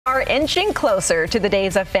are inching closer to the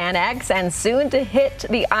days of FanX, and soon to hit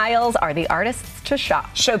the aisles are the artists to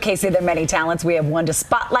shop. Showcasing their many talents, we have one to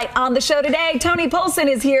spotlight on the show today. Tony Polson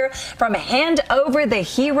is here from Hand Over the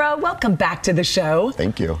Hero. Welcome back to the show.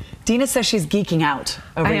 Thank you. Dina says she's geeking out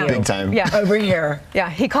over you. Big time. Yeah. Over here.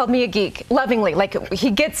 Yeah, he called me a geek, lovingly. Like,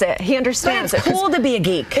 he gets it. He understands It's it. cool to be a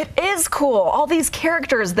geek. It is cool. All these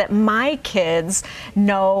characters that my kids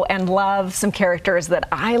know and love, some characters that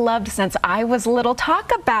I loved since I was little.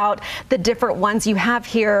 Talk about the different ones you have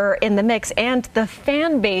here in the mix and the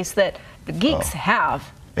fan base that the geeks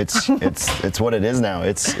have. It's what it is now.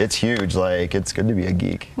 It's huge. Like, it's good to be a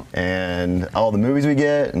geek, and all the movies we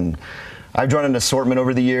get, and I've drawn an assortment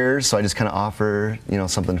over the years, so I just kind of offer,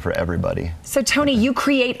 something for everybody. So Tony, you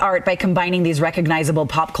create art by combining these recognizable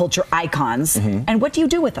pop culture icons, and what do you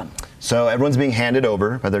do with them? So everyone's being handed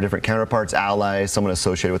over by their different counterparts, allies, someone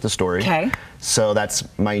associated with the story. Okay. So that's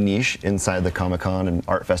my niche inside the Comic-Con and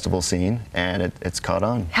art festival scene, and it's caught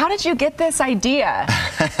on. How did you get this idea?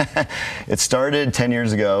 It started 10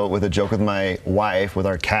 years ago with a joke with my wife, with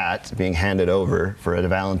our cat being handed over for a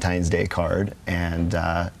Valentine's Day card, and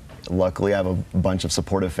luckily I have a bunch of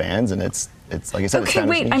supportive fans, and it's like I said, okay,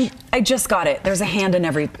 wait, I just got it. There's a hand in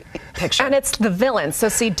every picture. And it's the villain. So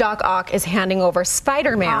see, Doc Ock is handing over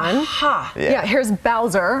Spider-Man. Aha. Yeah, here's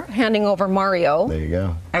Bowser handing over Mario. There you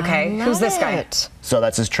go. Okay, who's this guy? So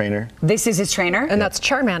that's his trainer. This is his trainer? And that's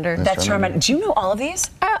Charmander. That's Charmander. Do you know all of these?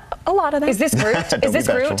 A lot of them. Is this Groot? Is this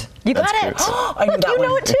Groot? You got it. I knew Look, that you one.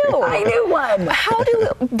 know it too. I knew one. How do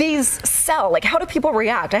these sell? Like, how do people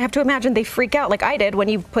react? I have to imagine they freak out like I did when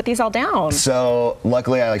you put these all down. So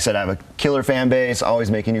luckily, like I said, I have a killer fan base, always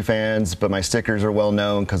making new fans, but my stickers are well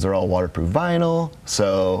known because they're all waterproof vinyl.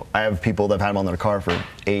 So I have people that have had them on their car for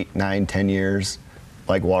 8, 9, 10 years.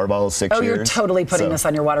 Like water bottles, 6 years. Oh, you're totally putting this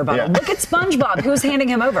on your water bottle. Yeah. Look at SpongeBob. Who's handing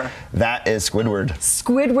him over? That is Squidward.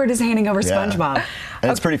 Squidward is handing over SpongeBob. And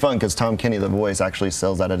it's pretty fun because Tom Kenny, the voice, actually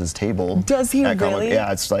sells that at his table. Does he really?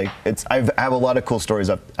 Yeah, I have a lot of cool stories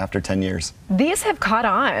up after 10 years. These have caught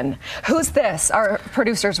on. Who's this? Our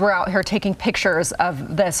producers were out here taking pictures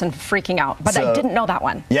of this and freaking out, but I didn't know that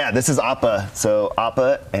one. Yeah, this is Appa. So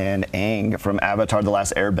Appa and Aang from Avatar: The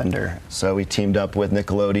Last Airbender. So we teamed up with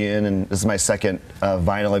Nickelodeon, and this is my second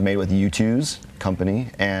vinyl I've made with U2's company,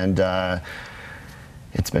 and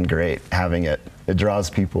it's been great having it. It draws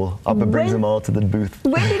people up and brings them all to the booth.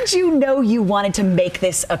 When did you know you wanted to make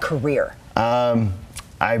this a career?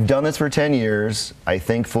 I've done this for 10 years. I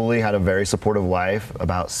thankfully had a very supportive wife.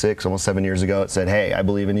 About 6, almost 7 years ago, it said, "Hey, I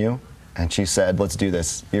believe in you." And she said, "Let's do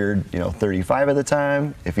this. You're 35 at the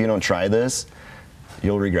time. If you don't try this,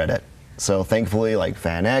 you'll regret it." So thankfully, like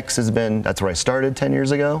FanX that's where I started 10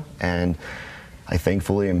 years ago. And I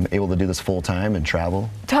thankfully am able to do this full time and travel.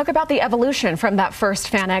 Talk about the evolution from that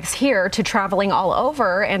first FanX here to traveling all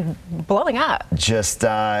over and blowing up. Just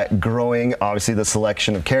growing, obviously, the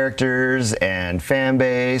selection of characters and fan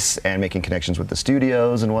base and making connections with the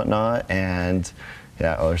studios and whatnot. And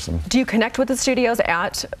yeah, there's some. Do you connect with the studios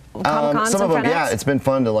at Comic-Cons some of them, FanX? yeah. It's been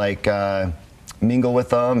fun to mingle with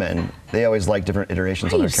them, and they always like different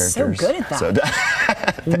iterations of their characters. You're so good at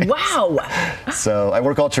that. Wow. So I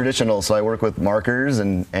work all traditional, so I work with markers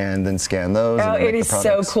and then scan those. Oh, and it is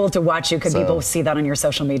so cool to watch you. Could people see that on your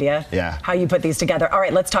social media? Yeah. How you put these together. All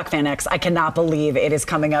right, let's talk FanX. I cannot believe it is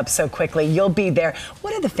coming up so quickly. You'll be there.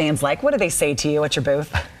 What are the fans like? What do they say to you at your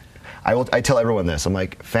booth? I tell everyone this. I'm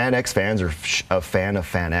like, FanX fans are a fan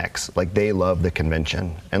of FanX. Like, they love the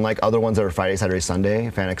convention. And like other ones that are Friday, Saturday, Sunday,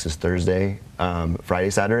 FanX is Thursday, Friday,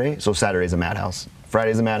 Saturday. So Saturday's a madhouse.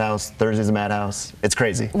 Friday's a madhouse, Thursday's a madhouse. It's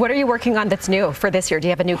crazy. What are you working on that's new for this year? Do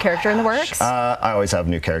you have a new character in the works? I always have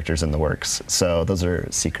new characters in the works, so those are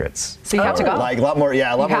secrets. So you have to go. Like a lot more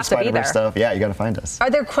Spider-Verse stuff. Yeah, you got to find us. Are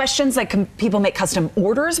there questions like can people make custom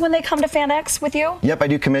orders when they come to FanX with you? Yep, I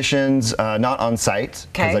do commissions, not on site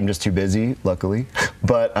because I'm just too busy, luckily.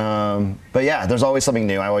 But yeah, there's always something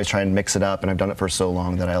new. I always try and mix it up, and I've done it for so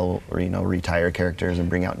long that I'll retire characters and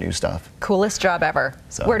bring out new stuff. Coolest job ever.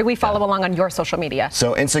 So, where do we follow along on your social media?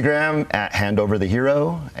 So Instagram at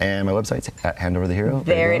HandoverTheHero, and my website's at HandoverTheHero.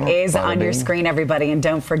 There it is on your screen, everybody. And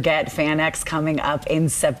don't forget, FanX coming up in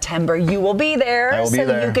September. You will be there. I will be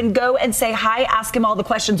there. You can go and say hi, ask him all the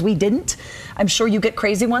questions we didn't. I'm sure you get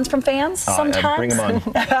crazy ones from fans sometimes. Bring them on.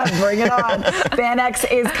 Bring it on. FanX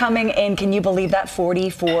is coming in, can you believe that,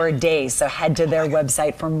 44 days. So head to their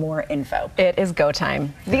website for more info. It is go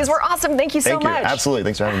time. These were awesome. Thank you so much. Absolutely.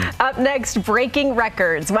 Thanks for having me. Up next, breaking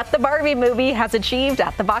records. What the Barbie movie has achieved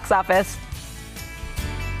at the box office.